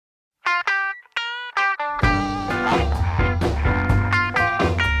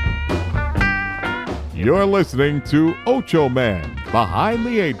You're listening to Ocho Man Behind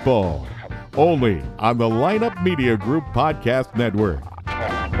the Eight Ball, only on the Lineup Media Group Podcast Network.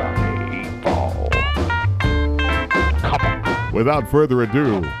 Without further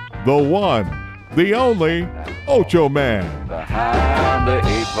ado, the one, the only Ocho Man. Behind the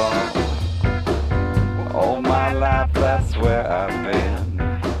eight ball. All my life, that's where I've been.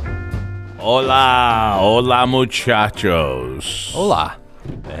 Hola muchachos. Hola.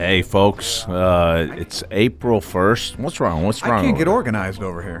 Hey folks, it's April 1st. What's wrong? I can't get organized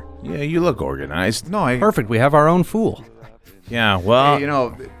over here. Yeah, you look organized. No, Perfect. We have our own fool. Yeah, well, Hey,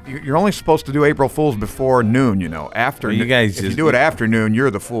 you're only supposed to do April Fools before noon. After Well, you guys if you just- do it after noon,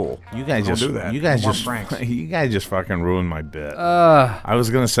 you're the fool. you guys Don't just do that. you guys No more just pranks. you guys just fucking ruined my bit. I was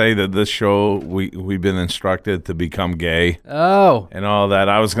gonna say that this show we've been instructed to become gay Oh. and all that.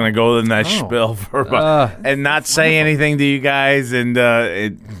 I was gonna go in that spiel for about, and not say anything to you guys and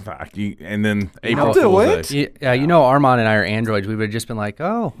and then April do Fool's it. Day. Yeah, Armand and I are androids. We would have just been like,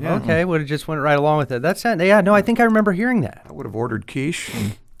 oh, okay. Would have just went right along with it. That's it. Yeah, no, I think I remember hearing that. I would have ordered quiche.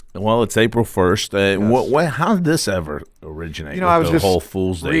 Well, it's April 1st. How did this ever originate? I was the just whole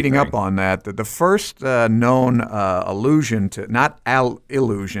Fool's Day reading thing? up on that. The first known allusion to, not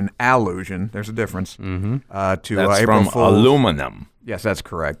illusion, allusion. There's a difference. To That's April from Fools. aluminum. Yes, that's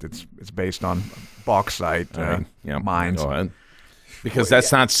correct. It's based on bauxite Yeah, mines. Go ahead. Because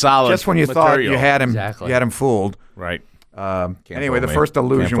that's not solid. Just when you thought you had him, Exactly. you had him fooled. Right. Anyway, fool the me. first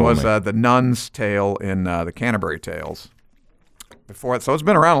allusion Can't fool was me. the nun's tale in the Canterbury Tales. Before it, so it's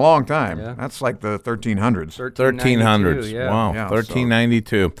been around a long time. Yeah. That's like the 1300s. 1300s. Yeah. Wow. Yeah, so-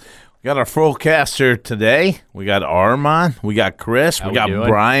 1392. We got our full cast here today. We got Armand. We got Chris. we got doing?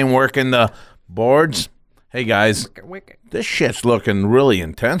 Brian working the boards. Hey, guys. This shit's looking really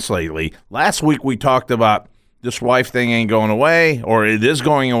intense lately. Last week we talked about this wife thing ain't going away, or it is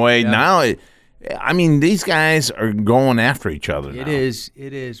going away. Now, these guys are going after each other now. It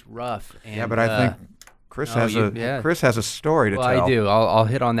is rough. And, Yeah, but I think Chris has a story to Well, tell. I do. I'll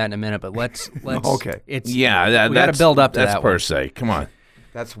hit on that in a minute, but let's Okay. It's Yeah, we got to build up to that's that per one. se. Come on.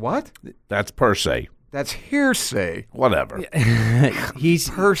 That's what? That's per se. That's hearsay. Whatever. He's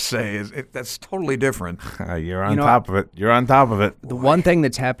Per se that's totally different. You're on know- top of it. You're on top of it. the one thing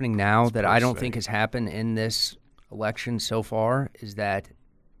that's happening now that I don't think has happened in this election so far is that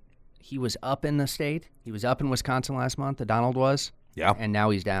he was up in the state. He was up in Wisconsin last month. The Donald was. Yeah. And now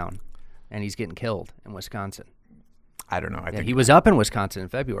he's down, and he's getting killed in Wisconsin. I don't know. I Yeah, think he was up in Wisconsin in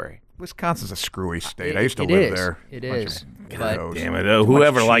February. Wisconsin's a screwy state. I used to It live is. there. It Bunch is. of But ghettos. Damn it. Too much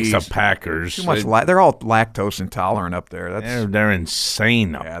Whoever likes the cheese. Packers, Too much. They're all lactose intolerant up there. That's they're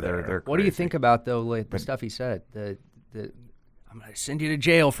insane up yeah. there. They're what do you crazy. think about though the stuff he said? The I'm going to send you to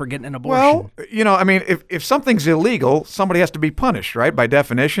jail for getting an abortion. Well, if something's illegal, somebody has to be punished, right? By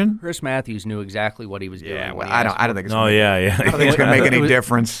definition. Chris Matthews knew exactly what he was doing. Yeah. when Well, he I asked don't think it's. Oh, yeah. I don't think it's going to make It any was-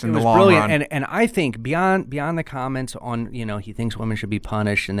 difference in It the was long brilliant, run. and I think beyond the comments on he thinks women should be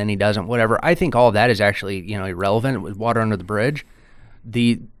punished and then he doesn't, whatever. I think all of that is actually irrelevant with water under the bridge.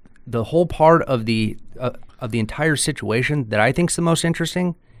 The whole part of the entire situation that I think is the most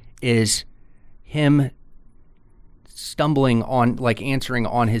interesting is him stumbling on answering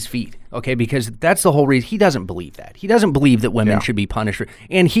on his feet. Okay, because that's the whole reason he doesn't believe that. He doesn't believe that women should be punished,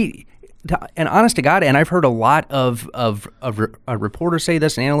 and honest to God, and I've heard a lot of reporters say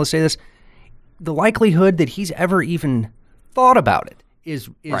this and analysts say this, the likelihood that he's ever even thought about it is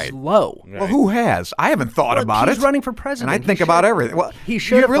Right. low. Well, who has? I haven't thought Well, about he's it. running for president. and I He think should. about everything. Well, He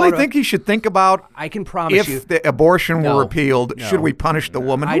should You have really thought think he should think about I can promise you. if the abortion No. were repealed? No. Should we punish the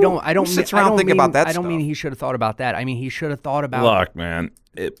woman? I don't. Who sits around thinking about that I don't stuff? mean he should have thought about that. I mean he should have thought about Look, man.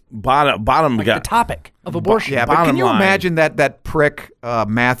 Bottom the got topic of abortion. Yeah, but Bottom can you line- imagine that prick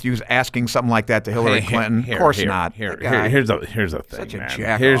Matthews asking something like that to Hillary Clinton? Of course not. That guy. Here's the thing, Such a man.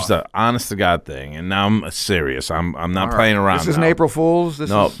 jack-off. Here's the honest to God thing, and now I'm serious. I'm not playing around. This isn't now. April Fool's. This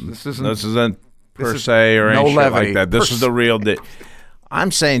No, isn't. this isn't per is se or no any shit levity. like that. This is the real deal.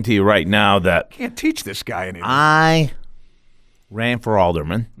 I'm saying to you right now that Can't teach this guy anything. I ran for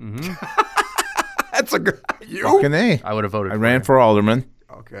alderman. That's a good. You Fucking A. I would have voted. I for ran him. for alderman.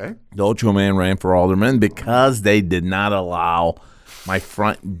 okay? The Ocho Man ran for alderman because they did not allow my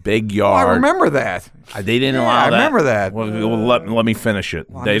front big Oh, yard. I remember that. They didn't Yeah, allow I that. remember that. Well, let me finish it.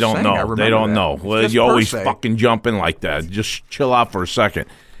 I'm They just don't saying, I know. remember They don't that. know. It's Well, just you always per se. fucking jump in like that. Just chill out for a second.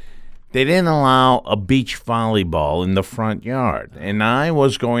 They didn't allow a beach volleyball in the front yard. And I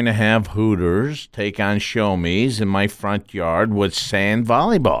was going to have Hooters take on Show Me's in my front yard with sand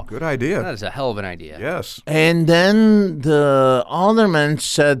volleyball. Good idea. That is a hell of an idea. Yes. And then the alderman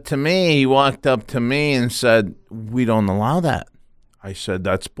said to me, he walked up to me and said, "We don't allow that." I said,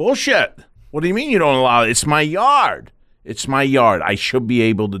 "That's bullshit." What do you mean you don't allow it? It's my yard. It's my yard. I should be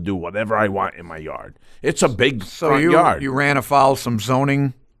able to do whatever I want in my yard. It's a big front yard. You ran afoul some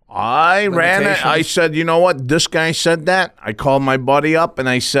zoning. I ran it. I said, you know what? This guy said that. I called my buddy up and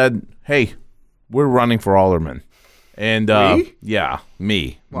I said, hey, we're running for alderman. And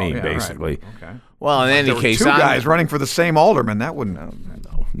me, basically. Right. Okay. Well, in any There were case, two guys running for the same alderman. That wouldn't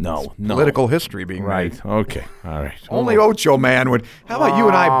no political history being right. made. Okay, all right. Only Ocho Man would. How about you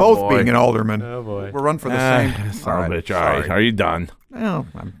and I both boy. being an alderman? Oh, boy. We're run for the same. All right. All right. Are you done? Well,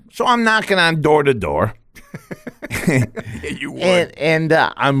 So I'm knocking on door to door. you would. And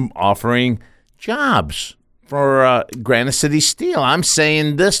I'm offering jobs for Granite City Steel. I'm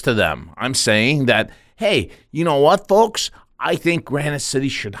saying this to them. I'm saying that, hey, you know what, folks? I think Granite City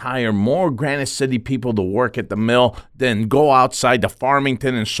should hire more Granite City people to work at the mill than go outside to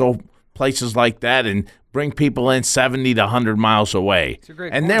Farmington and so places like that and bring people in 70 to 100 miles away.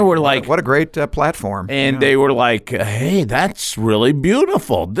 And they were like, What a great platform. and they were like, hey, that's really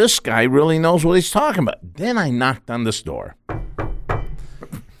beautiful. This guy really knows what he's talking about. Then I knocked on this door.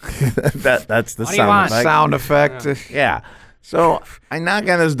 That's the What do you want? sound effect. Sound effect. Yeah. So I knock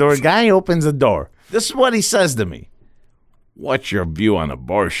on his door. Guy opens the door. This is what he says to me. What's your view on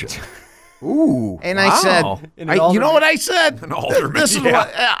abortion? Ooh. And I said, you know what I said? An alderman, This is yeah.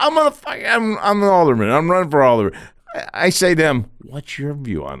 what I'm an alderman. I'm running for alderman. I say to him, what's your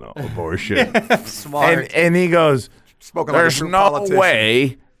view on abortion? Smart. and he goes, Spoken like a there's true no politician.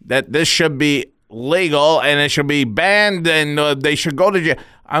 way that this should be legal and it should be banned and they should go to jail.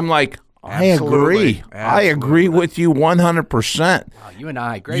 I'm like, I agree. Absolutely. I agree with you 100%. Wow, you and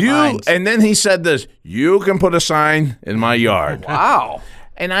I, great minds. And then he said this, you can put a sign in my yard. Wow.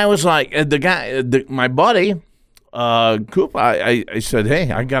 And I was like, my buddy, Coop, I said,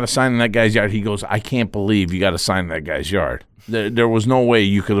 hey, I got a sign in that guy's yard. He goes, I can't believe you got a sign in that guy's yard. There was no way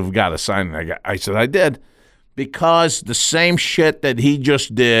you could have got a sign in that guy. I said, I did. Because the same shit that he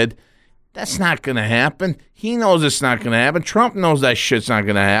just did, that's not going to happen. He knows it's not going to happen. Trump knows that shit's not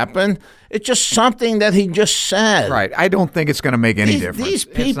going to happen. It's just something that he just said. Right. I don't think it's going to make any difference. These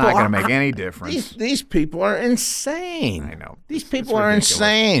people it's not going are- to make any difference. These people are insane. I know. These It's people are ridiculous.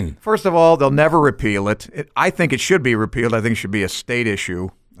 insane. First of all, they'll never repeal it. I think it should be repealed. I think it should be a state issue.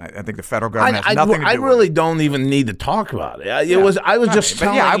 I think the federal government has nothing to do I with really it. don't even need to talk about it. I was just But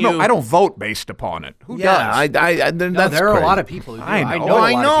telling yeah, you. I don't vote based upon it. Who Yeah, does? No, there are a lot of people who do. I know. know.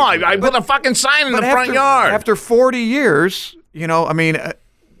 I a lot know. of people I who do. put a fucking sign in the But front yard. After 40 years, I mean,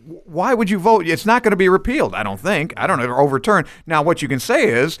 why would you vote? It's not going to be repealed, I don't think. I don't know, or overturned. Now, what you can say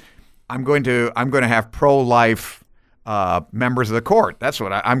is, I'm going to have pro-life members of the court. That's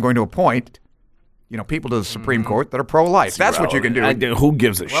what I'm going to appoint. People to the Supreme Court that are pro-life. That's what you can do. Who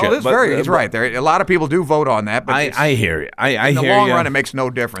gives a shit? Well, it's But- he's right. There, a lot of people do vote on that, but I hear you. I in the hear long you. run, it makes no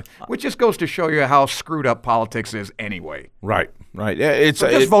difference. Which just goes to show you how screwed up politics is anyway. Right. Yeah, it's So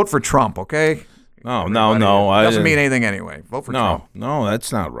just vote for Trump, okay? No. Doesn't mean anything anyway. Vote for Trump. No,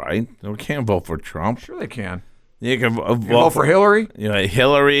 that's not right. We can't vote for Trump. Sure they can. You can Vote for Hillary?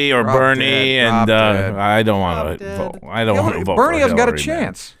 Hillary or Drop Bernie, dead, and drop dead. I don't want to vote. I don't want to vote Bernie for hasn't got a Hillary, man.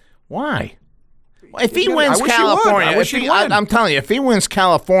 chance. Why? If he I wins wish he would. California, I wish he'd win. I'm telling you, if he wins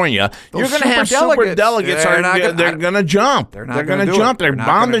California, you're Those going to have superdelegates. super delegates. They're not gonna- They're going to jump. They're not They're gonna going to do it. jump. They're They're not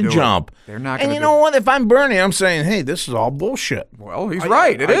bound gonna to do it. jump. They're not And gonna you do know it. what? If I'm Bernie, I'm saying, hey, this is all bullshit. Well, he's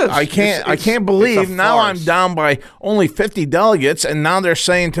right. It is. I can't believe it's a now I'm farce. down by only 50 delegates, and now they're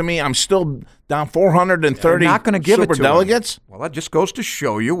saying to me I'm still down 430 They're not going to give it to him. delegates. Well, that just goes to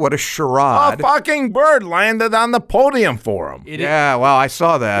show you what a A charade. fucking bird landed on the podium for him. Yeah, well, I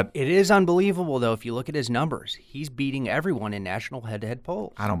saw that. It is unbelievable, though, if you look at his numbers. He's beating everyone in national head-to-head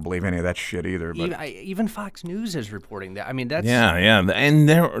polls. I don't believe any of that shit either. But Even Fox News is reporting that. I mean, that's Yeah, and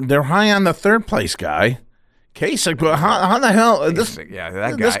they're high on the third place guy. Kasich, but how the hell this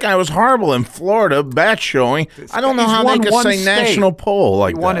guy was horrible in Florida, bat showing. I don't know He's how they won could one say state. national poll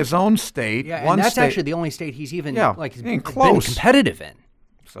like he won that. his own state. Yeah, one and that's state. actually the only state he's even Yeah, been ain't close. competitive in.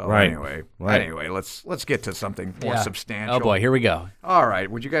 So Right. anyway, let's get to something more substantial. Oh boy, here we go. All right,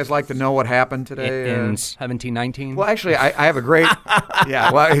 would you guys like to know what happened today? In 1719. Well, actually, I have a great.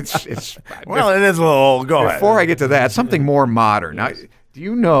 Yeah, well, it's. Well, it is a little. Go ahead. Before I get to that, something more modern. Now, do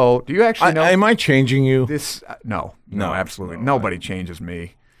you actually know? Am I changing you? This no, No, absolutely. Nobody changes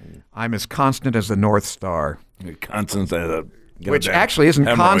me. I'm as constant as the North Star, Constant, which actually isn't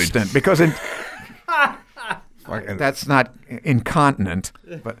constant because in That's not incontinent.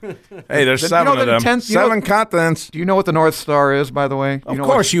 But Hey, there's You seven know of the them. 10th you know- 7 continents. do you know what the North Star is, by the way? Of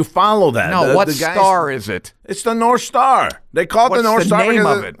course, you follow that. No, The- what the guys- star is it? It's the North Star. They call it What's the North the Star name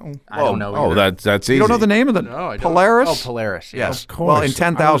because of it? I don't know Oh, either. that's easy. You don't know the name of the No, I don't. Polaris? Oh, Polaris. Yeah. Yes. Of course. Well, in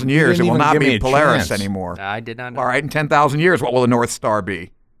 10,000 You years, it didn't will even not give me be a Polaris chance. anymore. I did not know. All right, in 10,000 years, what will the North Star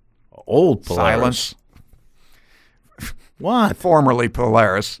be? Old Polaris. Silence. What? Formerly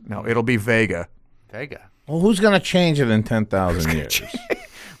Polaris. No, it'll be Vega. Vega. Well, who's going to change it in 10,000 years?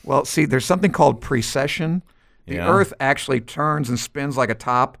 Well, see, there's something called precession. The Yeah. Earth actually turns and spins like a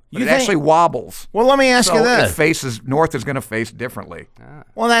top, but You it think- actually wobbles. Well, let me ask So you it this. faces north is going to face differently.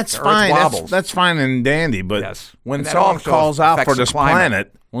 Well, that's The Earth fine. wobbles. That's fine and dandy. But Yes. when And that someone also calls out for affects the this climate.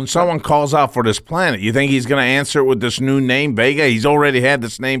 planet, when someone calls out for this planet, you think he's going to answer it with this new name, Vega? He's already had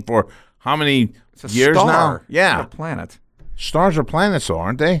this name for how many It's a years star, now? not Yeah. a planet. Stars are planets, though,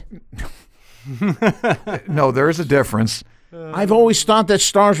 aren't they? No, there is a difference. I've always thought that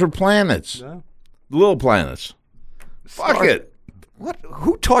stars were planets. Little planets. Fuck it. What?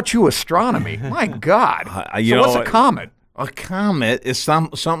 Who taught you astronomy? My God! you So know what's a what? comet? A comet is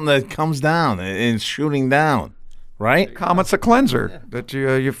something that comes down and it's shooting down, right? Comet's a cleanser that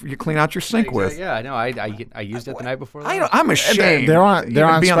you clean out your sink with. Yeah, I know. I used it the night before. I'm ashamed. They're on to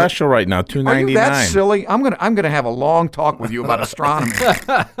even be special right now, Are $2.99. you that silly? I'm gonna have a long talk with you about astronomy.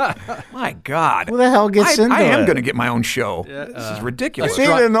 My God! Who the hell gets into I am it? gonna get my own show. This is ridiculous. See,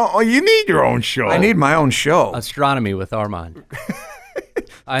 you need your own show. I need my own show. Astronomy with Armand.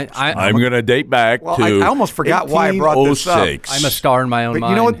 I'm going to date back Well, to I almost forgot why I brought this up. 1806. I'm a star in my own But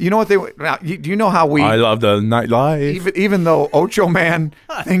mind. you know what they now, do you know how we I love the nightlife. even though Ocho Man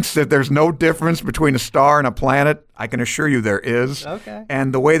thinks that there's no difference between a star and a planet, I can assure you there is. Okay.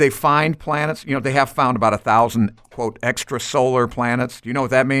 And the way they find planets, they have found about 1,000 quote extrasolar planets. Do you know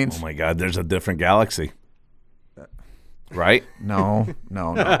what that means? Oh my God, there's a different galaxy. Right? No. It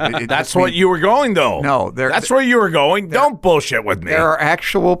That's just what means you were going, though. No, that's where you were going. Don't bullshit with me. there are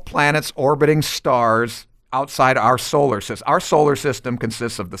actual planets orbiting stars outside our solar system. Our solar system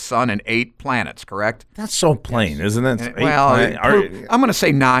consists of the sun and 8 planets, correct? That's so plain, isn't it? Eight Well, planet- I'm going to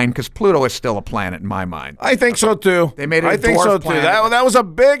say 9 because Pluto is still a planet in my mind. I think so too. They made it I a think dwarf so too. planet. That was a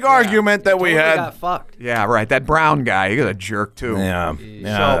big argument that we Totally had. got fucked. Yeah, right. That brown guy, he's a jerk too. Yeah.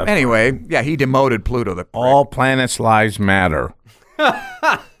 So anyway, yeah, he demoted Pluto. The prick. All planets' lives matter.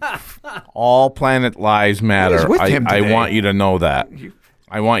 All planet lives matter. What is with him I today? want you to know that.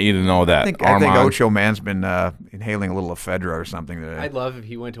 I want you to know that. I think Armand. Ocho Man's been inhaling a little ephedra or something today. I'd love if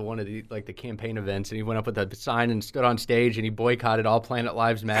he went to one of the the campaign events and he went up with a sign and stood on stage and he boycotted All Planet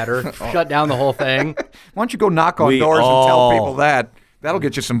Lives Matter, shut down the whole thing. Why don't you go knock on We doors and tell all- people that? That'll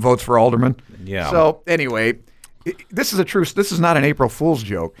get you some votes for alderman. Yeah. So anyway, this is a truth. This is not an April Fool's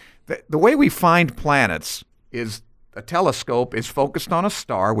joke. The way we find planets is a telescope is focused on a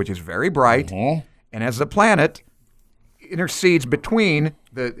star, which is very bright, and as the planet intercedes between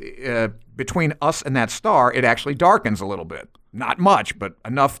between us and that star, it actually darkens a little bit. Not much, but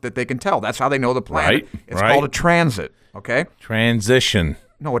enough that they can tell. That's how they know the planet. Right, It's right. called a transit. Okay. Transition.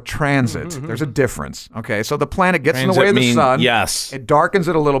 No, a transit. There's a difference. Okay, so the planet gets in the Transit way of the mean- sun. yes. It darkens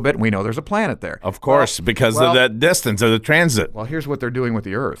it a little bit, and we know there's a planet there. Of course, because well- of that distance of the transit. Well, here's what they're doing with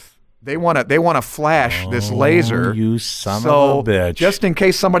the Earth. They want to flash this laser. You son so of a bitch. just in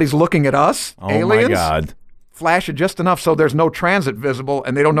case somebody's looking at us, Oh aliens, my God. flash it just enough so there's no transit visible,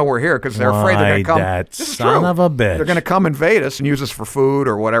 and they don't know we're here because they're afraid they're going to Why, come. that This is son true. of a bitch. They're going to come invade us and use us for food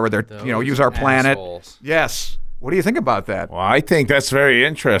or whatever. They're use our planet. assholes. Yes. What do you think about that? Well, I think that's very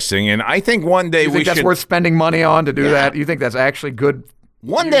interesting, and I think one day You we think that's should. worth spending money on to do that? You think that's actually good?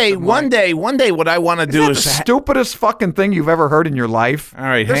 One day, what I want to do Is that is. the stupidest fucking thing you've ever heard in your life? All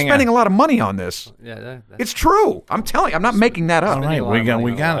right, they're hang spending on. a lot of money on this. Yeah, that's It's true. I'm telling you. I'm not making that up. All right, a lot we of got money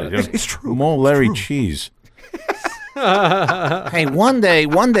we on got it. it. It's true. More Larry cheese. Hey, one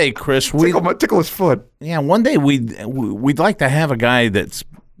day, Chris, Tickle his foot. one day we'd like to have a guy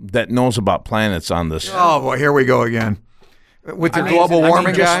that knows about planets on this. Oh boy, here we go again. With your mean, global I mean,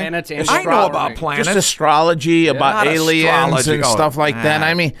 warming just guy. planets and I know about astrology. planets. Just astrology about Not aliens astrology. and Oh, stuff like that. nah.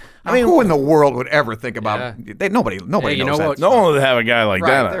 I mean, Now, who in the world would ever think about? Nobody Hey, you knows know that. what? no one would have a guy like Right.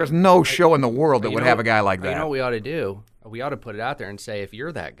 that. There's no show in the world that You would know- have a guy like You know that. what we ought to do? We ought to put it out there and say, if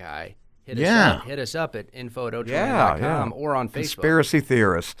you're that guy, hit Yeah. us up at info@ochoman.com Yeah. or on Facebook. Conspiracy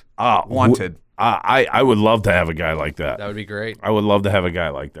theorist. Wanted. I would love to have a guy like that. That would be great. I would love to have a guy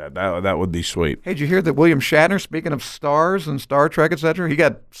like that. That would be sweet. Hey, did you hear that William Shatner, speaking of stars and Star Trek, etc., he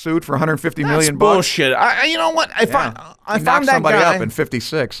got sued for $150 That's million bucks? bullshit. You know what? If Yeah. I He found knocked that somebody guy, up in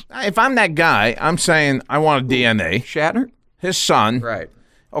 56. if I'm that guy, I'm saying I want a DNA. Shatner? His son. Right.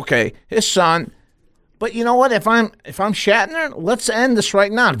 Okay, his son. But you know what? If I'm Shatner, let's end this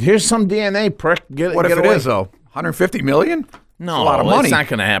right now. Here's some DNA, prick. What if it is though? 150 million? No, That's a lot of money. It's not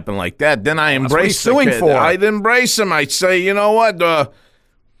going to happen like that. Then I embrace what he's suing the kid. for. I'd embrace him. I'd say, you know what?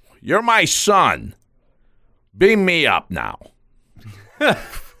 You're my son. Beam me up now.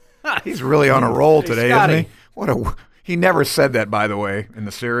 He's really on a roll today, Scotty. isn't he? He never said that, by the way, in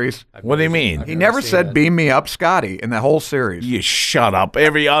the series. What do you mean? He never said "beam me up, Scotty" in the whole series. You shut up.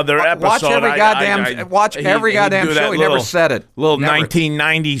 Every other episode. Watch every goddamn do show. that He never said it. Little Never.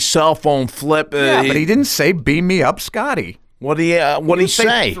 1990 cell phone flip. Yeah, but he didn't say "beam me up, Scotty." What do he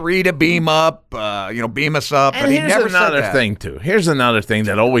say? 3 to beam up. Beam us up. And but he here's never said another that. thing too. Here's another thing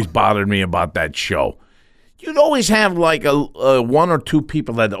that always bothered me about that show. You'd always have like a 1 or 2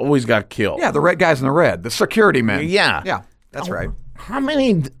 people that always got killed. Yeah, the red guys in the red, the security men. Yeah. That's right. How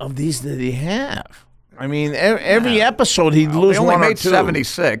many of these did he have? I mean, every episode he'd lose They only one or made 2.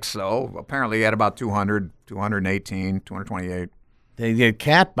 76, so apparently he had about 200, 218, 228. They get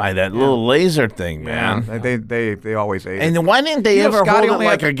capped by that little laser thing, man. They always ate. And why didn't they You know, ever Scotty hold it only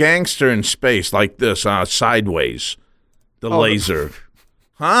like had- a gangster in space, like this, sideways? The laser.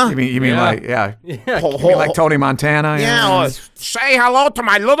 Huh? You mean like Ho- You mean like Tony Montana? Yeah. Say hello to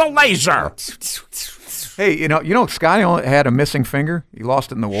my little laser. Hey, you know, Scotty only had a missing finger. He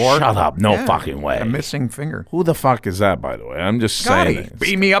lost it in the war. Shut up. No Yeah, fucking way. A missing finger. Who the fuck is that, by the way? I'm just Scotty. saying.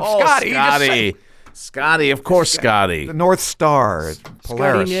 Beam me up, Oh, Scotty. You just Scotty. Scotty, of course, Scotty. The North Star,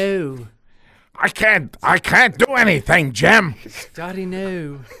 Polaris. no. I can't do anything, Jim. Scotty,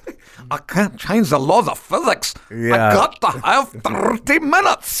 no. I can't change the laws of physics. Yeah. I got to have 30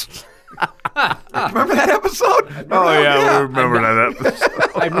 minutes. Remember that episode? Oh, yeah, we remember that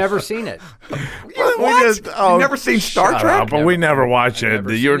episode. I've never seen it. What? You've never seen Star Shut Trek? up, but we never watch it.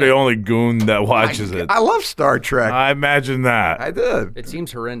 never You're seen the it. only goon that watches it. I love Star Trek. I imagine that. I did. It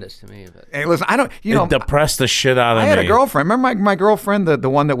seems horrendous to me. But Hey, listen, I don't. You know, It depressed the shit out of I me. had a girlfriend. Remember my girlfriend, the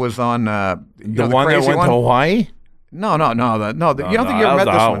one that was on The one that went to Hawaii? No. You don't think you no, ever that met was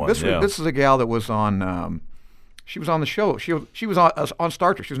this the one? one, This yeah. this is a gal that was on. She was on the show. She was on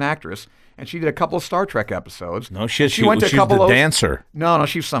Star Trek. She was an actress, and she did a couple of Star Trek episodes. No shit. She went to a she's couple the of those- dancer. No,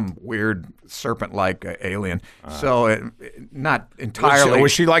 she's some weird serpent-like alien. So not entirely.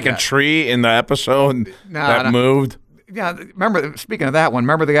 Was she like a tree in the episode that no. moved? Yeah, remember. Speaking of that one,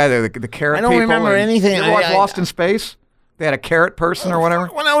 remember the guy, the carrot. I don't people remember and- anything. You ever watch I- Lost in Space? They had a carrot person or whatever.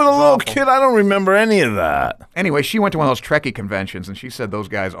 When I was a little kid, I don't remember any of that. Anyway, she went to one of those Trekkie conventions, and she said those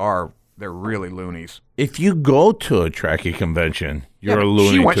guys they're really loonies. If you go to a Trekkie convention, you're Yeah, a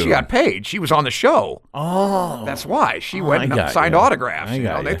loony She went. too. She got paid. She was on the show. Oh. That's why she went I and got signed you. autographs. I You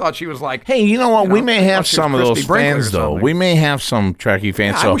got know, they you. thought she was like, Hey, you know what? We know, may I have thought she was some of those Christy Brinkley or fans, though. something. We may have some Trekkie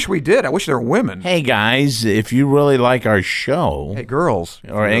fans. yeah, so, I wish we did. I wish there were women. hey, guys, if you really like our show, Hey, girls.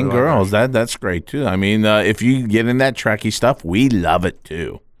 or and girls, that's great too. I mean, if you get in that Trekkie stuff, we love it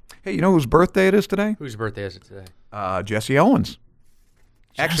too. Hey, you know whose birthday it is today? whose birthday is it today? Jesse Owens.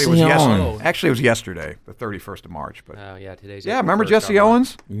 Actually, Jesse it was Owens. Actually, it was yesterday, the 31st of March. But Oh yeah, today's. yeah, April remember 1st, Jesse I'm on.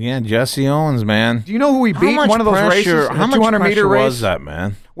 Owens? Yeah, Jesse Owens, man. Do you know who he How beat in much one of those pressure? races? In How the much 200 pressure meter race? was that,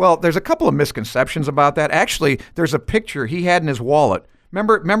 man? Well, there's a couple of misconceptions about that. Actually, there's a picture he had in his wallet.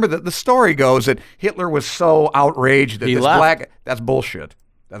 Remember the story goes that Hitler was so outraged that He this left. black. That's bullshit.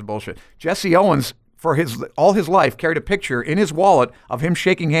 That's bullshit. Jesse Owens, for all his life, carried a picture in his wallet of him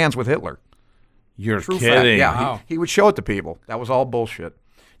shaking hands with Hitler. You're True fact. kidding. Yeah, Wow. he would show it to people. That was all bullshit.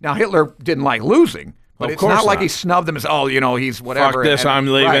 Now Hitler didn't like losing, but Of it's course not like not. he snubbed him as he's whatever. this, I'm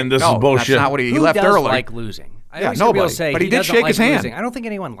leaving, Right. this is No, bullshit. That's not what he Who left does early. like losing? I Yeah, always hear people nobody. say But he did doesn't shake like his hand. losing. I don't think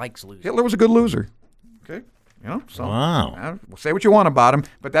anyone likes losing. Hitler was a good loser. Okay, so Wow. say what you want about him,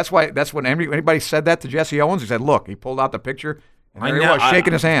 but that's when anybody said that to Jesse Owens. He said, "Look, he pulled out the picture, and there he was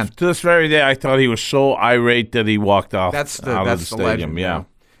shaking his hand." To this very day, I thought he was so irate that he walked off That's the out of that's the the stadium. legend.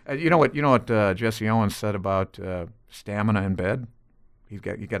 Yeah. You know what Jesse Owens said about stamina in bed. He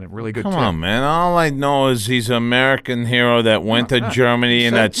got a really good Come tip. on, man. All I know is he's an American hero that went to Germany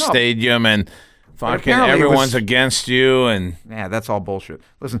in said- that no. stadium and fucking apparently it everyone's was- against you. And Yeah, that's all bullshit.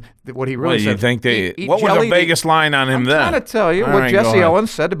 Listen, what he what really do said. you think they? eat What was the jelly- biggest line on him I'm then? trying to tell you All what right, go Jesse ahead.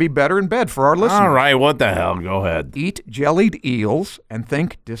 Owens said to be better in bed for our listeners. All right, what the hell? Go ahead. Eat jellied eels and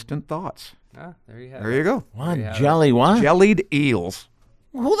think distant thoughts. Ah, there you have There it. you go. What jelly? What? Jellied eels.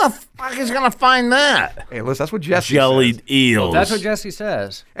 Who the fuck is gonna find that? Hey, listen, that's what Jesse Jellied says. eels. That's what Jesse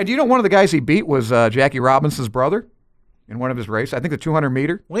says. And do you know one of the guys he beat was Jackie Robinson's brother in one of his races? I think the 200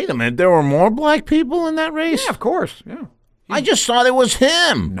 meter. Wait a minute. There were more black people in that race. Yeah, of course. Yeah. I just thought it was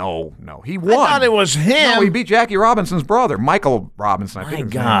him. No, he I won. thought it was him. No, he beat Jackie Robinson's brother, Michael Robinson. I think My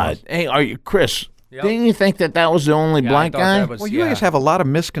his name God. was. Hey, are you Chris? Yep. Didn't you think that was the only Yeah, I black thought guy? that was- Well, you yeah. guys have a lot of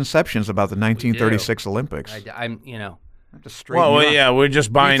misconceptions about the 1936 Olympics. I'm, you know, I have to straighten Well, you out. yeah, we're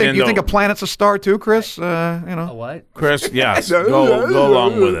just buying You into think a planet's a star too, Chris? You a know. what? Chris. Yes, go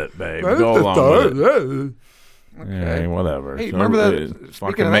along with it, babe. Go along with it. Yeah, whatever. Hey, remember that- speaking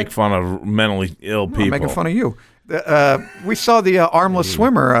Fucking of make that- fun of mentally ill people. I'm making fun of you. We saw the armless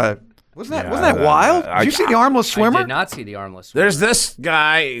swimmer. Wasn't that wild? Did you see the armless I swimmer? did not see the armless swimmer. There's this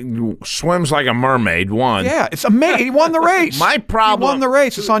guy who swims like a mermaid. Yeah, it's amazing. He won the race. My problem. He won the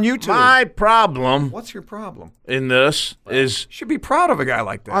race. It's on YouTube. My problem What's your problem? in this is You should be proud of a guy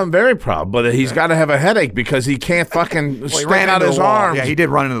like that. I'm very proud, but he's got to have a headache because he can't fucking Well, he stick ran out into his the wall. arms. Yeah, he did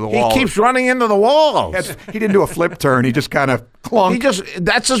run into the He wall. keeps running into the walls. He didn't do a flip turn. He just kind of clunked.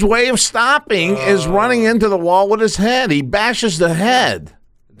 That's his way of stopping is running into the wall with his head. He bashes the head.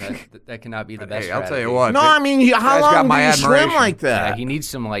 That cannot be the best. Hey, I'll tell strategy. you what. No, I mean, how guy's got long my do you swim admiration. like that? Yeah, he needs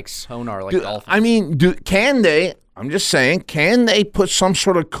some like sonar, like dolphins. I mean, can they? I'm just saying, can they put some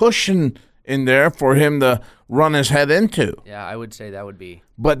sort of cushion in there for him to run his head into? Yeah, I would say that would be.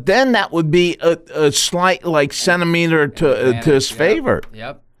 But then that would be a slight like centimeter to his favor.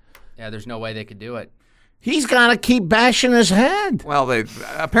 Yep. Yeah, there's no way they could do it. He's got to keep bashing his head. Well,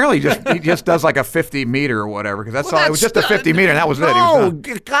 apparently he just does like a 50 meter or whatever because that's Well, all. It was just a 50 meter and that was it. He was No,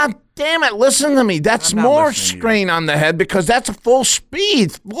 done. God damn it! Listen to me. That's I'm not more listening to you. strain on the head because that's a full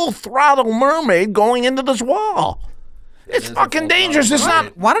speed, full throttle mermaid going into this wall. It's is a fucking full dangerous. throttle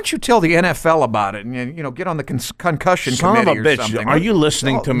It's not. Why don't you tell the NFL about it and get on the concussion Son of committee a or bitch! something? Are you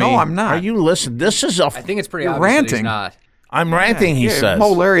listening No, to me? No, I'm not. Are you listening? This is a. I think it's pretty You're obvious that ranting. he's not. I'm ranting. He Yeah, says.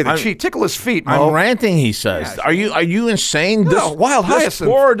 Mo Larry the I'm- cheat. Tickle his feet, Mo. I'm ranting. He says. Are you insane? No, Wild this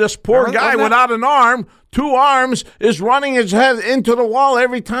Hyacinth. this poor Remember guy that? without an arm, 2 arms, is running his head into the wall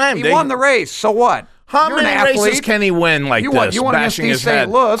every time. He won the race. So what? How You're an many athlete. races can he win like You this? won against bashing East his head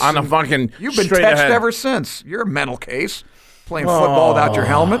St. Louis. on a and fucking You've been straight touched ahead. ever since. You're a mental case. Playing football without your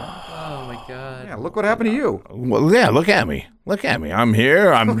helmet. Oh my God. Yeah, look what happened to you. Well, yeah, look at me. Look at me. I'm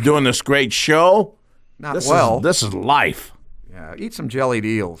here. I'm doing this great show. Not This well. this is life. Yeah, eat some jellied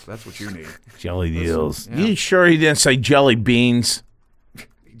eels. That's what you need. Jelly eels. You sure he didn't say jelly beans?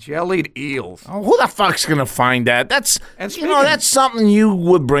 Jellied eels. Oh, who the fuck's gonna find that? That's And you know speaking- that's something you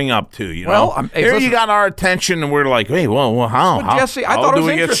would bring up to. You Well, know, hey, here listen- you got our attention, and we're like, hey, well how? But how Jesse, I how thought it do was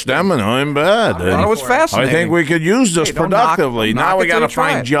we get interesting. stamina in bed? I thought it was I fascinating. think we could use this Hey, don't knock- productively. don't Now knock we it till got to you try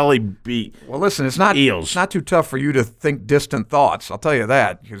find it. jelly bean. Well, listen, it's not Eels. It's not too tough for you to think distant thoughts. I'll tell you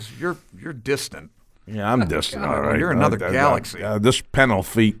that because you're distant. Yeah, I'm distant. All right, you're another galaxy. This pen will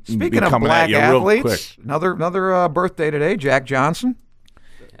be Speaking of coming black at you real quick. athletes, another birthday today. Jack Johnson.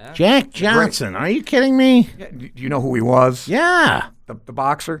 Jack Johnson, are you kidding me? Yeah, do you know who he was? Yeah, The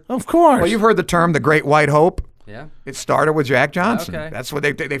boxer. of course. Well, you've heard the term the Great White Hope. Yeah. It started with Jack Johnson. Okay. That's what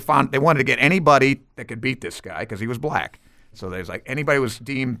they found. They wanted to get anybody that could beat this guy because he was black. So there's like anybody was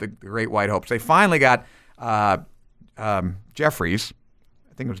deemed the Great White Hope. So they finally got Jeffries.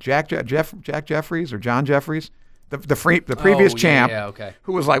 I think it was Jack Jeffries or John Jeffries, the previous Oh, yeah, champ, yeah, okay.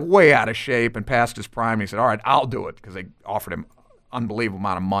 who was like way out of shape and past his prime. He said, "All right, I'll do it," because they offered him unbelievable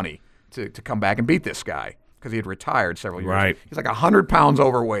amount of money to come back and beat this guy because he had retired several years. Right. He's like 100 pounds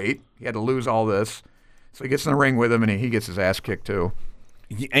overweight. He had to lose all this. So he gets in the ring with him, and he gets his ass kicked, too.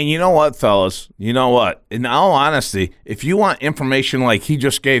 And you know what, fellas? You know what? In all honesty, if you want information like he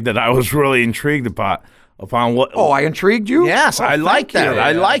just gave that I was really intrigued upon what. Oh, I intrigued you? Yes, Oh, I like thank that. you.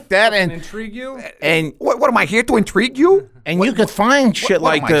 I like that, Intrigue you? and What am I here to intrigue you? you could find shit What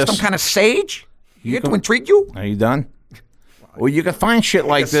like am I, this. some kind of sage? You here to can- intrigue you? Are you done? Well, you can find shit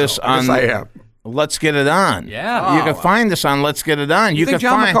like this I guess on. I am. Let's Get It On. Yeah. You can find this on Let's Get It On. You think can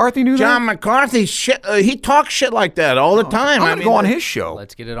John find McCarthy knew that? John McCarthy. Shit, he talks shit like that all the time. I'm going to go on his show.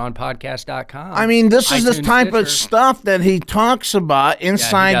 Let's get it on podcast.com. I mean, this is the iTunes, type of Stitcher. stuff that he talks about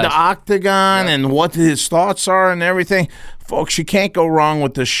inside the does. octagon and what his thoughts are and everything. Folks, you can't go wrong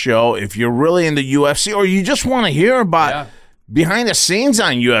with this show if you're really into UFC or you just want to hear about behind the scenes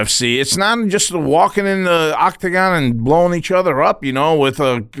on UFC. It's not just walking in the octagon and blowing each other up, you know, with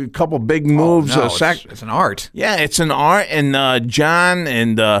a couple big moves. No, a sac- it's an art. Yeah, it's an art, and John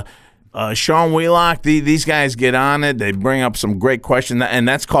and Sean Wheelock, these guys get on it. They bring up some great questions, and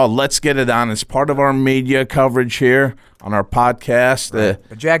that's called Let's Get It On. It's part of our media coverage here on our podcast.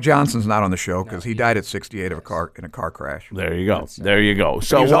 But Jack Johnson's not on the show because he died at 68 in a car crash. There you go. There you go.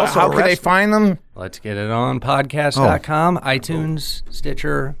 So He was also how can they arrested. find them? Let's get it on podcast.com, iTunes,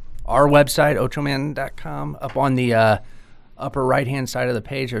 Stitcher, our website, ochoman.com. Up on the upper right-hand side of the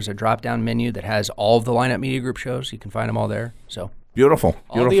page, there's a drop-down menu that has all of the Lineup Media Group shows. You can find them all there. So Beautiful.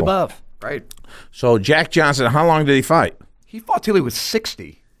 all the above. Right. So Jack Johnson, how long did he fight? He fought till he was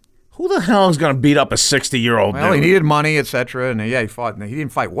 60. Who the hell is going to beat up a 60-year-old Well, dude? he needed money, etc. And he fought. And he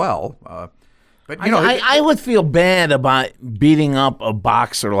didn't fight well. But you know, I would feel bad about beating up a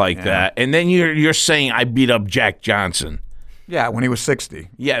boxer like that, and then you're saying I beat up Jack Johnson. yeah, when he was 60.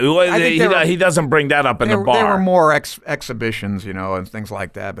 Yeah, well, he doesn't bring that up in the bar. There were more exhibitions, and things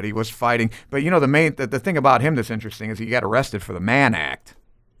like that. But he was fighting. But the thing about him that's interesting is he got arrested for the Mann Act.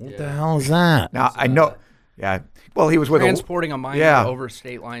 What the hell is that? Now I know. Yeah. Well, he was with transporting a minor over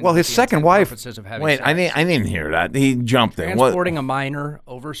state lines. Well, his with the second intent wife. purposes of having Wait, sex. I didn't hear that. He jumped in. Transporting a minor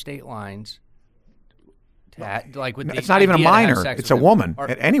over state lines. Like with It's not even a idea to have minor. sex It's with a him. woman. Or-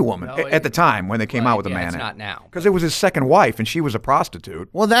 Any woman No, at the time when they came out with the yeah, Mann it's Act. not now. Because it was his second wife, and she was a prostitute.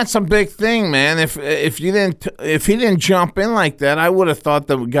 Well, that's a big thing, man. If he didn't jump in like that, I would have thought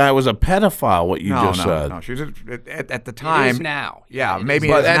the guy was a pedophile. What you just said. No, she was at the time. It is now. Yeah, It maybe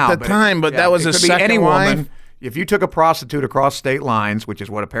is it But is at now, the time, but that was it his could be second any wife? woman. If you took a prostitute across state lines, which is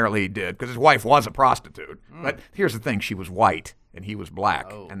what apparently he did, because his wife was a prostitute. But here's the thing: she was white and he was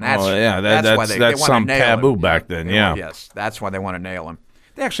black, and that's that's why they that's wanna some nail taboo him. back then. They Yeah. want- yes, that's why they want to nail him.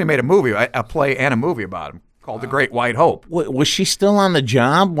 They actually made a movie, a play and a movie about him called The Great White Hope. Was she still on the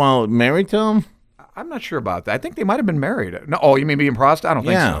job while married to him? I'm not sure about that. I think they might have been married. No, oh, you mean being prostitute? I don't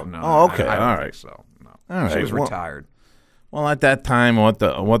Yeah. think so. No, Oh, okay. I don't All think right. so. No. All She right. was Well- retired. Well, at that time, what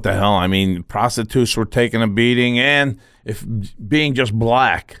the hell? I mean, prostitutes were taking a beating, and if being just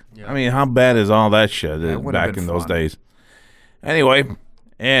black. I mean, how bad is all that shit would've back been in those fun. days? Anyway,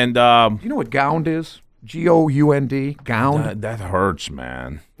 and You know what gound is? Gound. Gound. that hurts,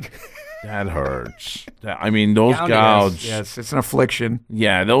 man. That hurts. I mean, those Gound gouges. Yes, it's an affliction.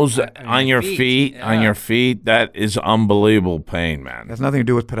 Yeah, those on your feet, yeah. on your feet. That is unbelievable pain, man. It has nothing to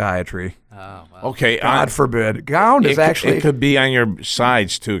do with podiatry. Oh, well. Okay, God forbid. Gound is actually. it could be on your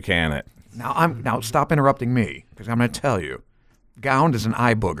sides too, can it? Now stop interrupting me because I'm going to tell you. Gound is an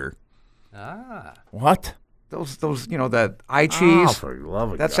eye booger. What? Those that eye cheese. Oh, for the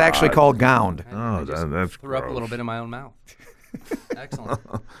love of That's God. actually called gound. Oh, that's Threw up a gross. little bit in my own mouth. Excellent.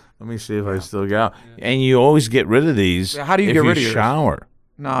 Let me see if I still got. And you always get rid of these. Yeah, how do you if get rid of yours? Shower.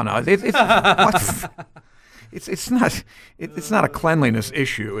 No, it's what? It's not a cleanliness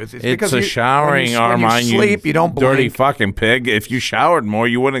issue. It's because a you, showering arm when on you sleep, you don't dirty blink. fucking pig. If you showered more,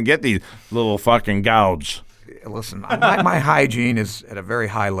 you wouldn't get these little fucking gouges. Listen, my hygiene is at a very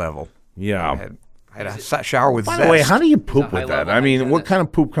high level. Yeah. I had a shower with By zest. the way, how do you poop high with that? level I mean, hygiene. what kind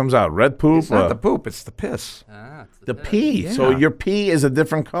of poop comes out? Red poop? It's not the poop, it's the piss. It's The pee. Yeah. So your pee is a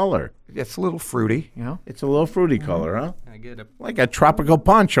different color. It's a little fruity, It's a little fruity color, huh? I get a Like a tropical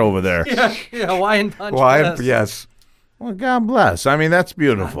punch over there. Hawaiian punch. Well, yes. Well, God bless. I mean, that's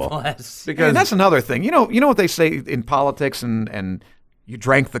beautiful. Bless. Because And that's another thing. You know what they say in politics and you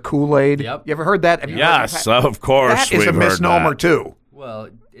drank the Kool-Aid? Yep. You ever heard that? Have you heard yes, that? of course. That is we've a heard misnomer that. too. Well,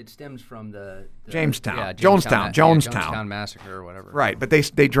 it stems from the Jamestown. yeah, Jonestown. Jonestown massacre or whatever. Right, but they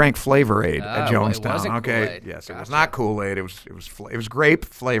drank Flavor Aid Ah, at well, it Jonestown. wasn't Okay, Kool-Aid. yes, it was Gotcha. not Kool-Aid. It was grape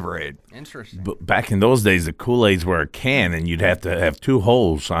Flavor Aid. Interesting. But back in those days, the Kool-Aids were a can, and you'd have to have two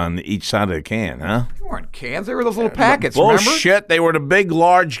holes on each side of the can, huh? They weren't cans. They were those little packets. Remember? Bullshit. They were the big,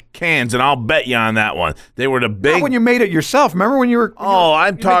 large cans, and I'll bet you on that one. They were the big. Not when you made it yourself. Remember when you were? Oh, I'm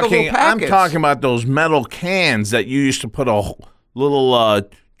you make those talking. little I'm packets. talking about those metal cans that you used to put a little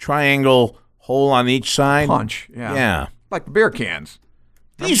triangle hole on each side. Punch. Yeah. Yeah. Like the beer cans.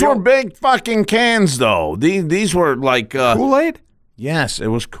 These were big fucking cans, though. These were like. Kool-Aid. Yes, it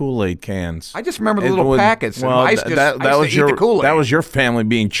was Kool-Aid cans. I just remember the It little would- packets. and Well, I used to, that I used was to your eat the Kool-Aid. that was your family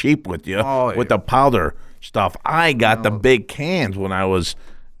being cheap with you Oh, with yeah. the powder stuff. I got the big cans when I was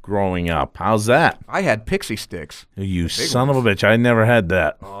growing up. How's that? I had Pixie sticks. You son of a bitch! I never had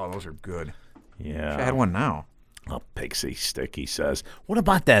that. Oh, those are good. Yeah, I had one now. a pixie stick. He says. What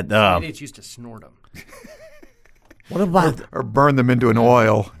about that? Idiots used to snort them. What about? Or burn them into an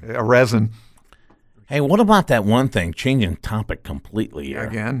oil, a resin. Hey, what about that one thing? Changing topic completely here.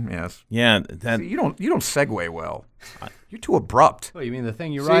 Again, yes. Yeah, that. See, you don't segue well. You're too abrupt. Oh, you mean the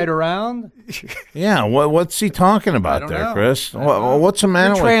thing you ride around? Yeah, what's he talking about don't there, know. Chris? What's the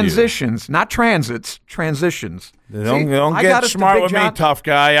matter with you? Transitions, not transits. Transitions. Don't See, I get got us to smart Big with me, John- tough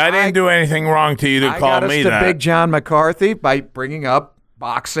guy. I didn't do anything wrong to you to I call got us me to that. Big John McCarthy by bringing up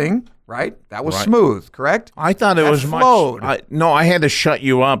boxing. Right? That was Right. smooth. Correct? I thought it That was flowed. much. No, I had to shut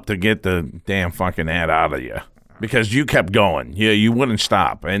you up to get the damn fucking ad out of you because you kept going. Yeah, you wouldn't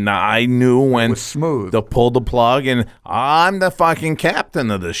stop, and I knew when was smooth. to pull the plug. And I'm the fucking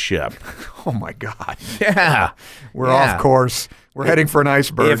captain of this ship. Oh my God. Yeah, We're Yeah. off course. We're heading for an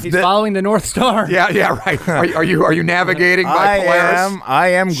iceberg. If He's following the North Star. yeah, right. Are you navigating by Polaris? I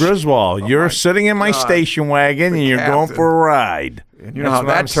am Griswold. You're sitting in my station wagon and you're going captain. for a ride. And you know That's how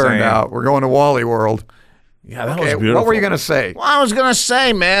what I'm that turned saying. out. We're going to Wally World. Yeah, that Okay, was beautiful. what were you going to say? Well, I was gonna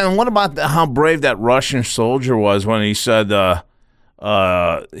say, man, what about how brave that Russian soldier was when he said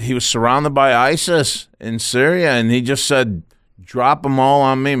he was surrounded by ISIS in Syria, and he just said, "Drop them all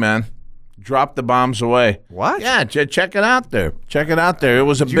on me, man. Drop the bombs away." What? Yeah, check it out there. Check it out there. It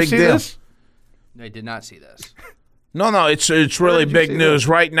was a Did you big see deal. this? I did not see this. No, it's really did you big see news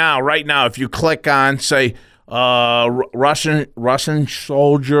right now. Right now, if you click on, say, Russian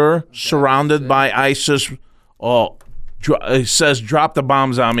soldier surrounded by ISIS, it says drop the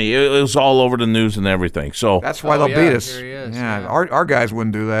bombs on me. It was all over the news and everything. So, That's why Oh, they'll yeah, beat us. here he is, Yeah, yeah. Our guys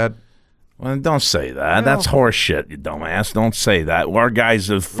wouldn't do that. well, don't say that. That's horse shit, you dumbass. Don't say that. Our guys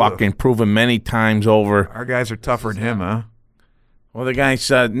have fucking proven many times over. Our guys are tougher than him, huh? Well, the guy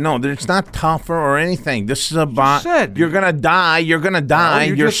said, no, it's not tougher or anything. This is about, said- you're going to die. You're going to die.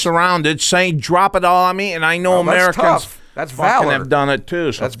 you You're just- surrounded. Say, drop it all on me. And I know Well, that's Americans tough. That's fucking valor. have done it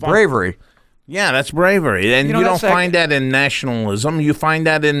too. So That's fuck- bravery. Yeah, that's bravery. And You you, know, don't that's find that in nationalism. You find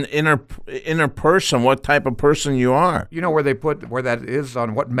that in inner person, what type of person you are. You know where that is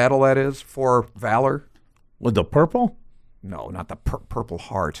on what medal that is for valor? With the purple? No, not the Purple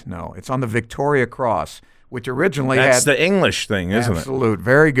Heart. No, it's on the Victoria Cross, which originally That's had the English thing, isn't it? absolute.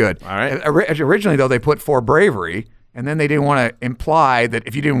 Very good. All right. Originally, though, they put for bravery, and then they didn't want to imply that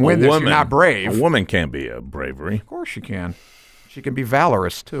if you didn't win this, you're not brave. A woman can't be a bravery. Of course, she can. She can be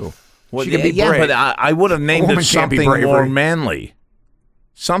valorous too. Well, she can be yeah, brave. but I would have named woman it can't be something more bravery. manly.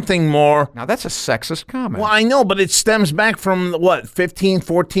 Something more. Now that's a sexist comment. Well, I know, but it stems back from what, 15,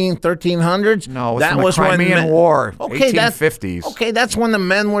 14, 1300s? No, it's that from the was Crimean when War, Okay, 1850s. Okay, that's when the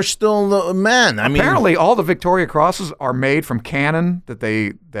men were still the men. I mean, Apparently, all the Victoria Crosses are made from cannon that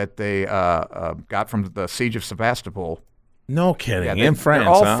they got from the siege of Sebastopol. no kidding. Yeah, in France, they're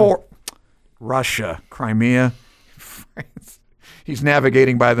all huh? for Russia, Crimea, France. He's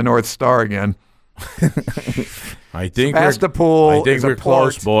navigating by the North Star again. I think Sebastopol I think is a we're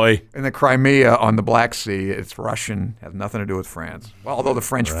close, port boy. in the Crimea on the Black Sea. It's Russian, has nothing to do with France. Well, although the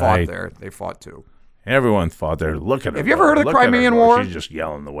French fought Right. there, they fought too. Everyone fought there. Look at her. Have you ever go. heard of the Look at her Crimean go. War? She's just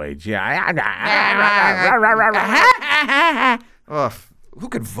yelling the way. Yeah. Ugh, who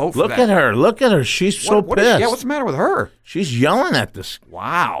could vote for Look that? at her. Look at her. She's so What is pissed. yeah, what's the matter with her? She's yelling at this.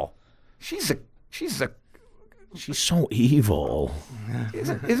 Wow, she's so evil.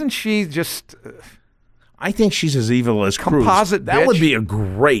 isn't she just? I think she's as evil as Cruz. Composite That would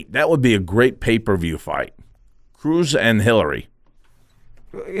bitch. be a great pay-per-view fight. Cruz and Hillary.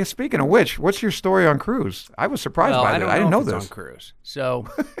 Speaking of which, what's your story on Cruz? I was surprised Well, by I that. don't I didn't know if it's this. on Cruise. So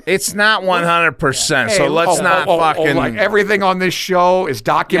It's not 100%. So let's not fucking. like everything on this show is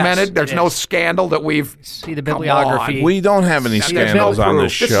documented. Yes, There's it no is. scandal that we've. see the Come on. bibliography. We don't have any There's no scandals on proof.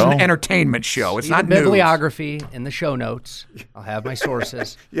 this This is show. an entertainment show. It's See not the news. bibliography in the show notes. I'll have my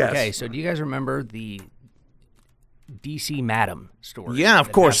sources. Yes. Okay, so do you guys remember the DC Madam story? Yeah,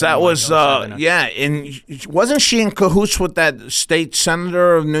 of course. That happened was, in 07? yeah. And wasn't she in cahoots with that state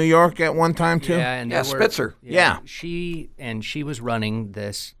senator of New York at one time, too? Yeah, and Yeah, they were- Spitzer. Yeah. She was running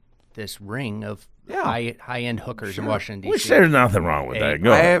this ring of high end hookers in Washington Which D.C. there's nothing wrong with that.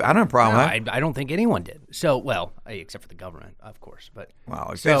 Go I ahead. don't have a problem with that. I don't think anyone did. So, well, except for the government, of course. But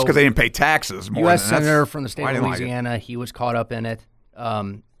Well, it's So- because they didn't pay taxes more. U.S. than that's senator from the state why I of didn't like it. Louisiana, he was caught up in it,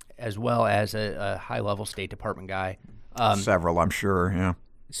 as well as a high level State Department guy. Several, I'm sure. Yeah.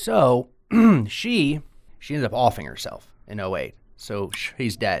 So she ended up offing herself in 08. So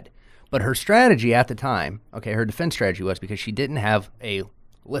she's dead. But her strategy at the time, okay, her defense strategy was because she didn't have a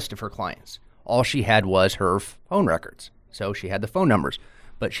list of her clients. All she had was her phone records. So she had the phone numbers,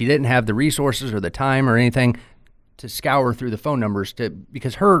 but she didn't have the resources or the time or anything to scour through the phone numbers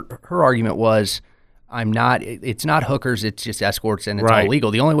because her argument was, it's not hookers, it's just escorts and it's Right. all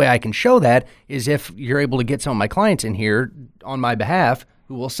legal. The only way I can show that is if you're able to get some of my clients in here on my behalf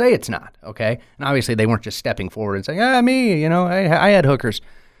who will say it's not, okay? And obviously they weren't just stepping forward and saying, me, I had hookers.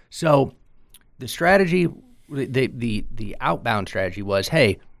 So the strategy, the outbound strategy was,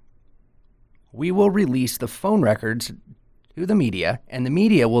 hey, we will release the phone records to the media, and the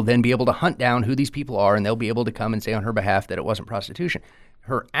media will then be able to hunt down who these people are, and they'll be able to come and say on her behalf that it wasn't prostitution.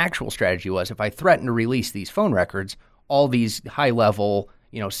 Her actual strategy was, if I threaten to release these phone records, all these high-level,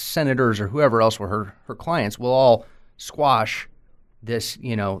 senators or whoever else were her clients will all squash this,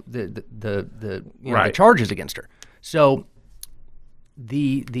 the Right. charges against her. So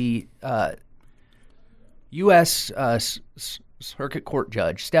the U.S. Circuit Court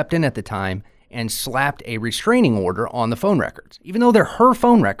judge stepped in at the time and slapped a restraining order on the phone records, even though they're her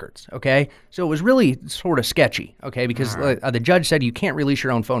phone records, okay? So it was really sort of sketchy, okay, because the judge said you can't release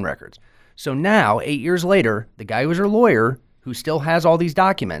your own phone records. So now, 8 years later, the guy who was her lawyer who still has all these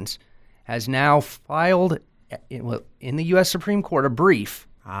documents, has now filed in the U.S. Supreme Court a brief.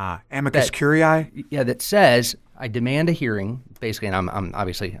 Amicus curiae? Yeah, that says, I demand a hearing. Basically, and I'm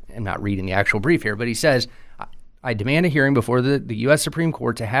obviously I'm not reading the actual brief here, but he says, I demand a hearing before the U.S. Supreme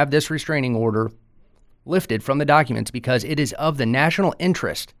Court to have this restraining order lifted from the documents because it is of the national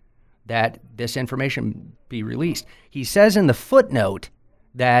interest that this information be released. He says in the footnote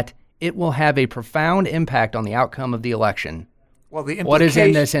that it will have a profound impact on the outcome of the election. Well, the what is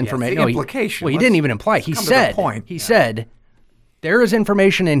in this information? Yes, the implication. He didn't even imply. He said, said, there is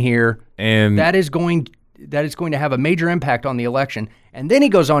information in here and that is going to have a major impact on the election. And then he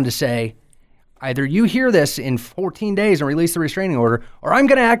goes on to say, either you hear this in 14 days and release the restraining order, or I'm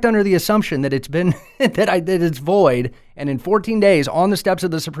going to act under the assumption that it's been that it's void. And in 14 days, on the steps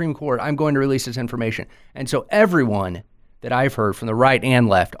of the Supreme Court, I'm going to release this information. And so everyone that I've heard from the right and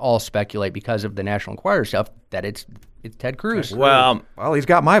left all speculate because of the National Enquirer stuff that it's Ted Cruz. Well, he's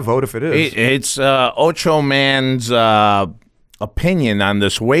got my vote if it is. It's Ocho Man's opinion on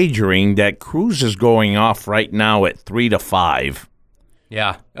this wagering that Cruz is going off right now at 3-5.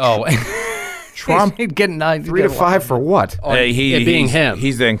 Yeah. Oh. Trump getting 3 to 5 for what? It being him.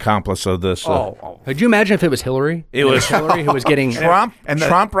 He's the accomplice of this. Could you imagine if it was Hillary? It was Hillary who was getting Trump.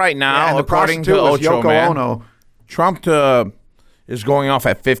 Trump right now, according to Ocho Man, Ono. Trump is going off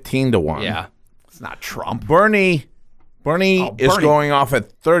at 15-1. Yeah, it's not Trump. Bernie is going off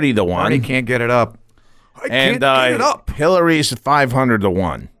at 30-1. Bernie can't get it up. I can't get it up. Hillary's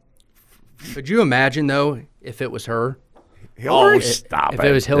 500-1. Could you imagine though if it was her? Hillary? Stop if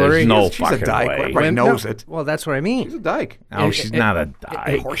it was Hillary, there's no she's fucking a dyke. way. Everybody knows it. Well, that's what I mean. She's a dyke. No, she's not a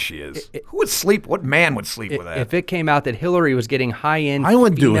dyke. Of course she is. Who would sleep? What man would sleep with that? If it came out that Hillary was getting high-end, I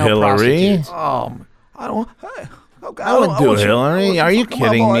would do Hillary. I don't. I would do Hillary. Are you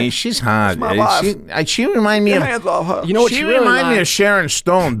kidding me? She's hot. She reminded me of. You know what she really reminded me of Sharon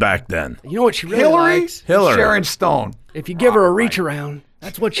Stone back then. You know what she really Hillary? likes? Hillary. Sharon Stone. If you give her a reach around,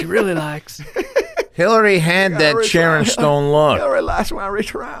 that's what she really likes. Hillary had that Sharon Stone look. Hillary likes when I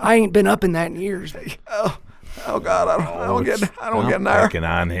reach around. I ain't been up in that in years. Oh God, I don't get in there. Picking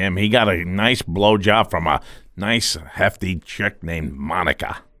on him. He got a nice blowjob from a nice hefty chick named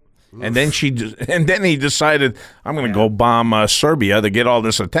Monica. And then he decided, I'm going to go bomb Serbia to get all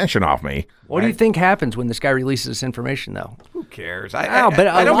this attention off me. What do you think happens when this guy releases this information, though? Who cares? I don't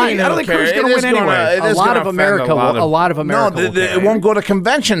think Cruz is going to win anyway. A lot of America will No, it won't go to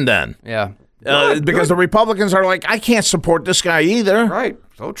convention then. Yeah. Because the Republicans are like, I can't support this guy either. Right.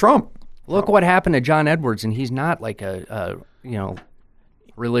 So Trump. Look what happened to John Edwards, and he's not like a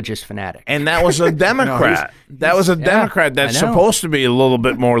religious fanatic. And that was a Democrat. That was a Democrat that's supposed to be a little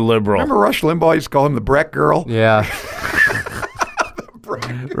bit more liberal. Remember Rush Limbaugh used to call him the Breck girl? Yeah.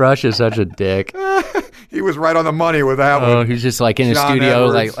 Rush is such a dick. He was right on the money with that one. Oh, he's just like in his studio,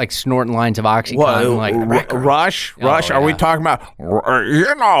 like snorting lines of OxyContin. Rush, are we talking about?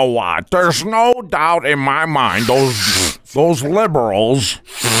 You know what? There's no doubt in my mind those liberals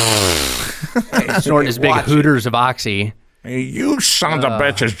snorting his big hooters of Oxy. You sons of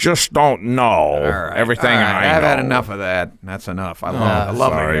bitches just don't know everything I know. I've had enough of that. That's enough. I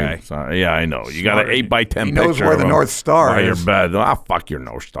love that guy. Sorry. Yeah, I know. You got an 8x10 picture. He knows where the North Star is. Your bed. Fuck your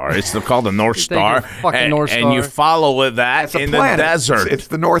North Star. It's called the North Star. North Star. And you follow that in the desert. It's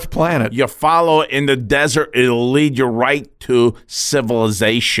the North Planet. You follow it in the desert. It'll lead you right to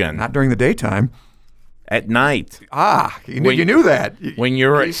civilization. Not during the daytime. At night. You knew that. When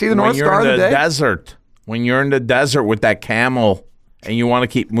you're, you see the North Star in the day? desert. When you're in the desert with that camel and you want to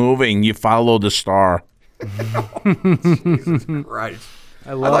keep moving, you follow the star. Jesus Christ.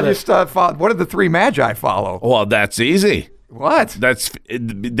 I thought you what did the three magi follow? Well, that's easy. What?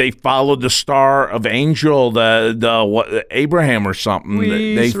 They followed the star of angel, the Abraham or something.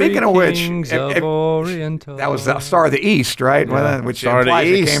 Speaking of which, that was the Star of the East, right? Yeah. Which implies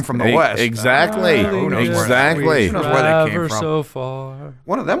it came from the West. Exactly. Who knows exactly. Who knows where they came from? So far.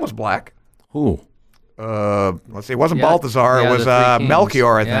 One of them was black. Who? Let's see. It wasn't Balthazar. It was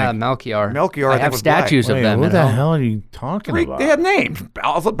Melchior, I think. Yeah, Melchior. Melchior, I have statues of them. Who the hell are you talking about? They had names.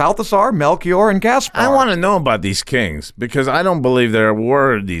 Balthazar, Melchior, and Gaspar. I want to know about these kings because I don't believe there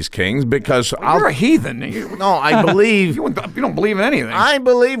were these kings because you're a heathen. No, I believe. you don't believe in anything. I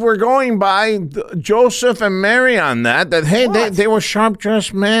believe we're going by Joseph and Mary on that hey, they were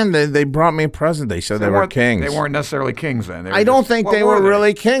sharp-dressed men. They brought me a present. They said they were kings. They weren't necessarily kings then. I don't think they were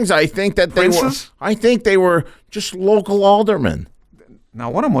really kings. I think that they were. I think they were just local aldermen. Now,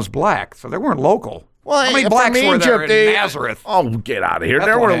 one of them was black, so they weren't local. Well, how many blacks were there in Nazareth? Oh, get out of here.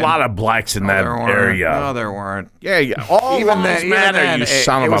 There were a lot of blacks in that area. No, there weren't. Yeah. All lives matter, you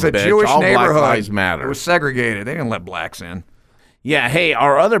son of a bitch. It was a Jewish all neighborhood. Black lives matter. It was segregated. They didn't let blacks in. Yeah, hey,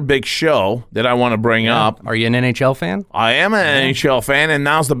 our other big show that I want to bring up. Are you an NHL fan? I am an NHL fan, and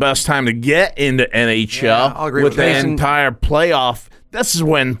now's the best time to get into NHL Yeah, I'll agree with with the that. entire playoff. This is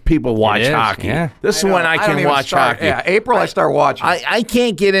when people watch is, hockey. yeah. This is when I don't can even watch start. hockey. Yeah, April I start watching. I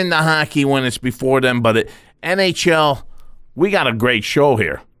can't get into hockey when it's before then, but NHL, we got a great show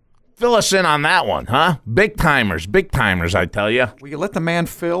here. Fill us in on that one, huh? Big timers, I tell you. Will you let the man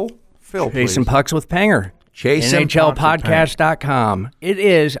Phil, please? Chasing pucks with Panger. Chasing Pucks with NHLpodcast.com. It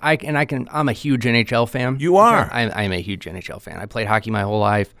is. I'm a huge NHL fan. You are. I'm a huge NHL fan. I played hockey my whole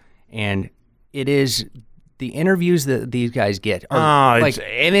life, and it is the interviews that these guys get. Are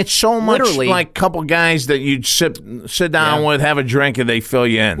it's so much literally- like a couple guys that you sit down with, have a drink, and they fill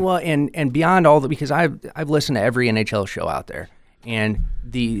you in. well, and beyond all that, because I've listened to every NHL show out there, and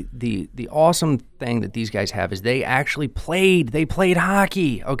the awesome thing that these guys have is they actually played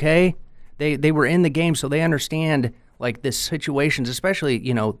hockey. Okay. They were in the game, so they understand like the situations, especially at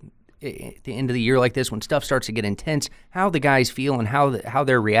the end of the year like this when stuff starts to get intense, how the guys feel and how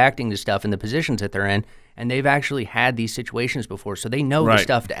they're reacting to stuff and the positions that they're in, and they've actually had these situations before, so they know the Right.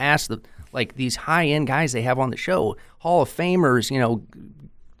 stuff to ask these high end guys they have on the show, Hall of Famers,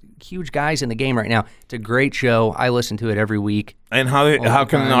 huge guys in the game right now. It's a great show. I listen to it every week. And how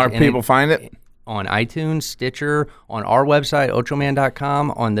can times, our and people find it? On iTunes, Stitcher, on our website,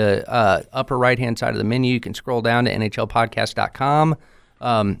 ochoman.com. On the upper right-hand side of the menu, you can scroll down to NHLpodcast.com.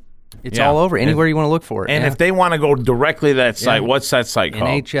 It's Yeah. all over, anywhere you want to look for it. And if they want to go directly to that site, what's that site called?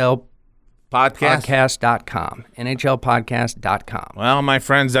 NHLpodcast.com. NHLpodcast.com. Well, my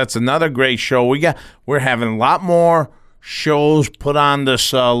friends, that's another great show. We're having a lot more shows put on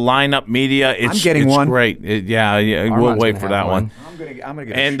this lineup media. It's getting it's one. great. We'll Armand's wait gonna for have that one. I'm gonna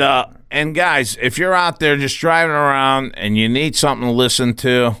get And guys, if you're out there just driving around and you need something to listen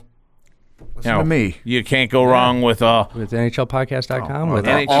to, listen to me. you can't go wrong with With NHLpodcast.com, with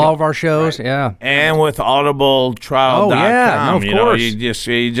NHL. all of our shows, yeah. and with audibletrial.com. Oh, yeah, no, of course.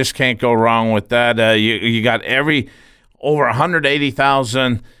 You just can't go wrong with that. You got over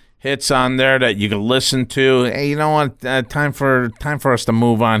 180,000 hits on there that you can listen to. Hey, you know what? Time for us to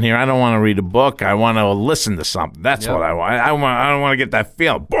move on here. I don't want to read a book. I want to listen to something. That's what I want. I don't want to get that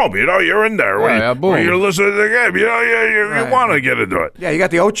feeling. Boom, you're in there. When you're listening to the game, you want to get into it. Yeah, you got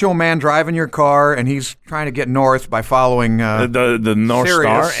the Ocho man driving your car, and he's trying to get north by following The North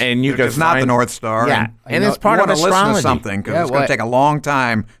Sirius, Star, and you can it's not the find- North Star. Yeah, and it's part you of want to listen astrology. to something because Yeah, it's going well, to take a long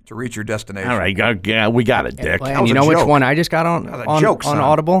time to reach your destination. All right, we got it, Dick. And was you a know which joke. one I just got on a joke, son.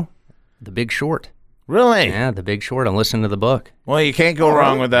 Audible? The Big Short. Really? Yeah, The Big Short. I'm listening to the book. Well, you can't go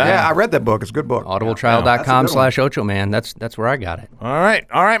wrong with that. Yeah, I read that book. It's a good book. Audibletrial.com/Ocho-Man. That's where I got it. All right,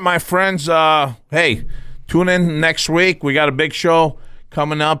 my friends. Hey, tune in next week. We got a big show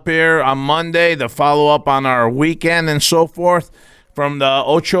coming up here on Monday. The follow up on our weekend and so forth. From the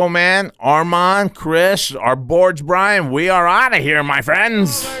Ocho Man, Armand, Chris, our boards, Brian. We are out of here, my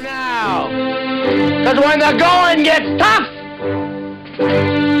friends. Now, because when the going gets tough,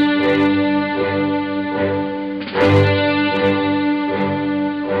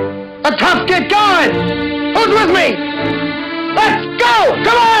 the tough get going. Who's with me? Let's go!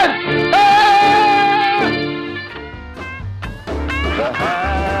 Come on!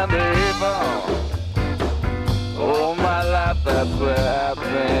 Behind the eight ball. All my life, that's where I've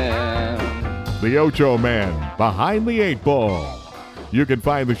been. The Ocho Man, Behind the Eight Ball. You can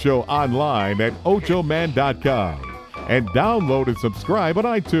find the show online at ochoman.com and download and subscribe on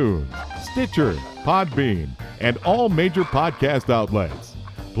iTunes, Stitcher, Podbean, and all major podcast outlets.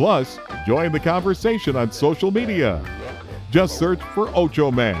 Plus, join the conversation on social media. Just search for Ocho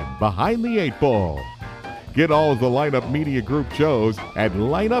Man, Behind the Eight Ball. Get all of the Lineup Media Group shows at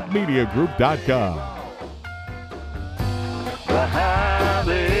lineupmediagroup.com.